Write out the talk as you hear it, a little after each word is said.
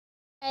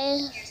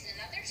I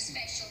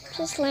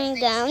just laying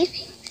down.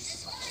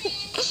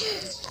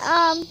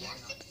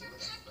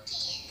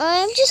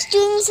 I'm just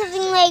doing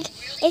something like,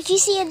 if you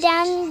see it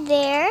down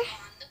there,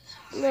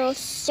 little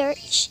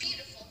search,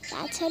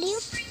 that's how do you.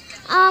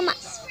 I'm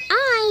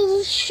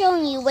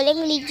showing you what I'm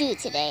going to do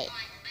today.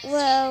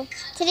 Well,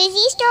 today's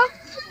Easter.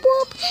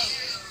 Whoop.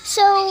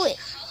 So,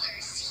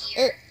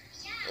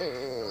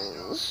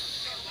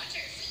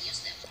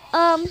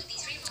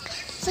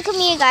 so come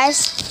here,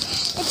 guys.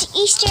 It's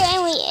Easter,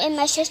 and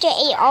my sister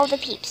ate all the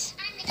peeps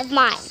of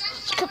mine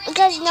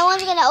because no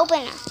one's gonna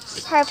open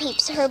her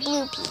peeps, her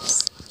blue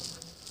peeps.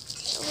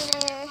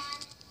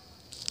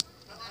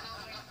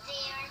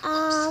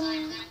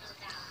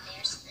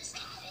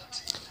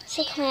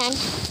 So come on,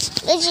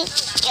 Lizzie,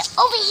 get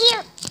over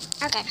here.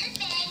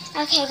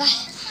 Okay,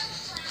 guys.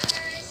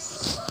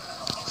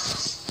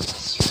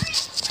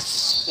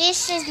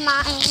 This is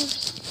mine.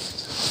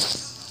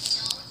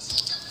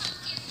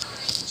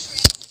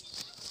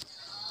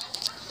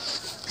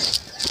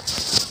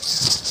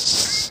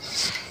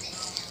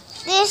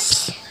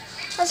 This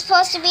was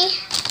supposed to be,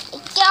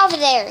 get over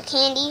there,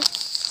 Candy.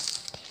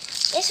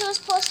 This was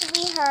supposed to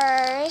be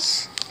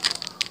hers.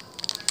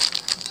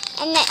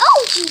 And then,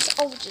 oh jeez.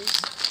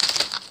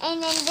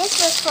 And then this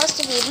was supposed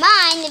to be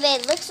mine, but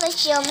it looks like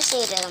she almost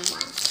ate it all.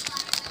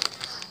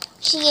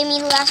 She gave me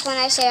the last one,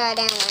 I said I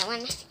didn't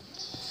want one.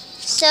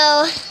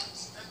 So,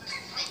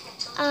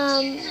 I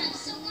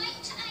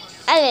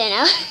don't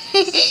know.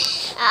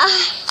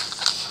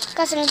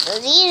 Got some,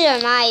 these are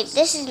my,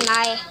 this is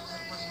my,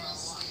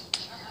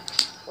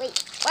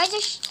 wait, why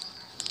is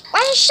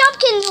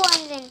Shopkins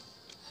ones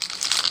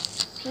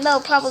in? No,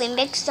 probably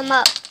mixed them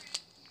up.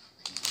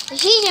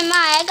 These are mine.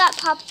 I got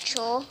Paw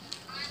Patrol.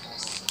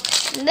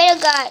 Middle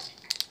got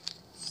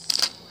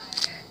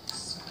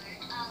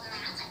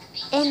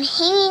I'm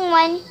hanging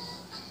one.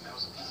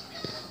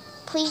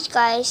 Please,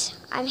 guys,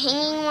 I'm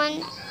hanging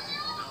one.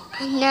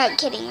 I'm not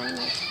kidding. I'm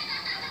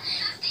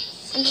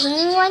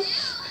hanging one,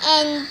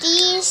 and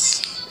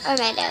these are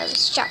my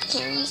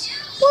Shopkins.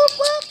 Whoop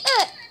whoop!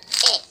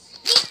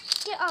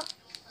 Get off!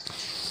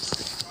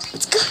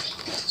 Let's go.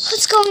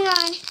 What's going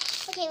on?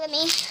 Okay, let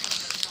me.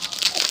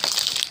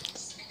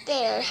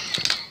 There.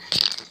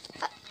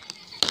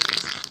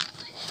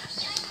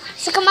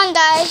 So come on,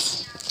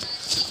 guys,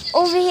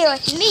 over here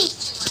with me.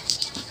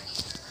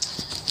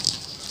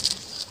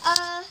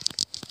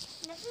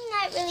 Nothing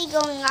not really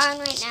going on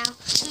right now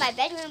in my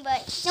bedroom,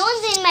 but no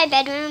one's in my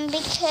bedroom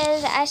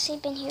because I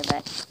sleep in here.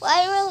 But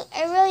well,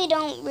 I really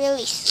don't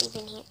really sleep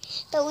in here.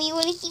 But we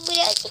want to see what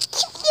else.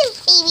 Cute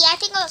baby. I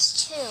think I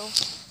was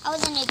 2. I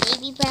wasn't a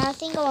baby, but I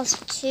think I was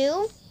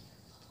 2.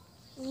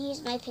 And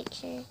here's my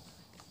picture.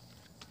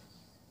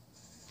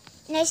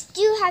 And I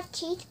do have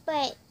teeth,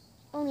 but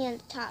only on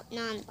the top,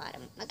 not on the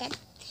bottom, okay?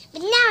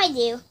 But now I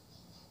do.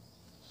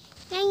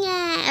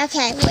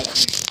 Okay,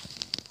 whatever.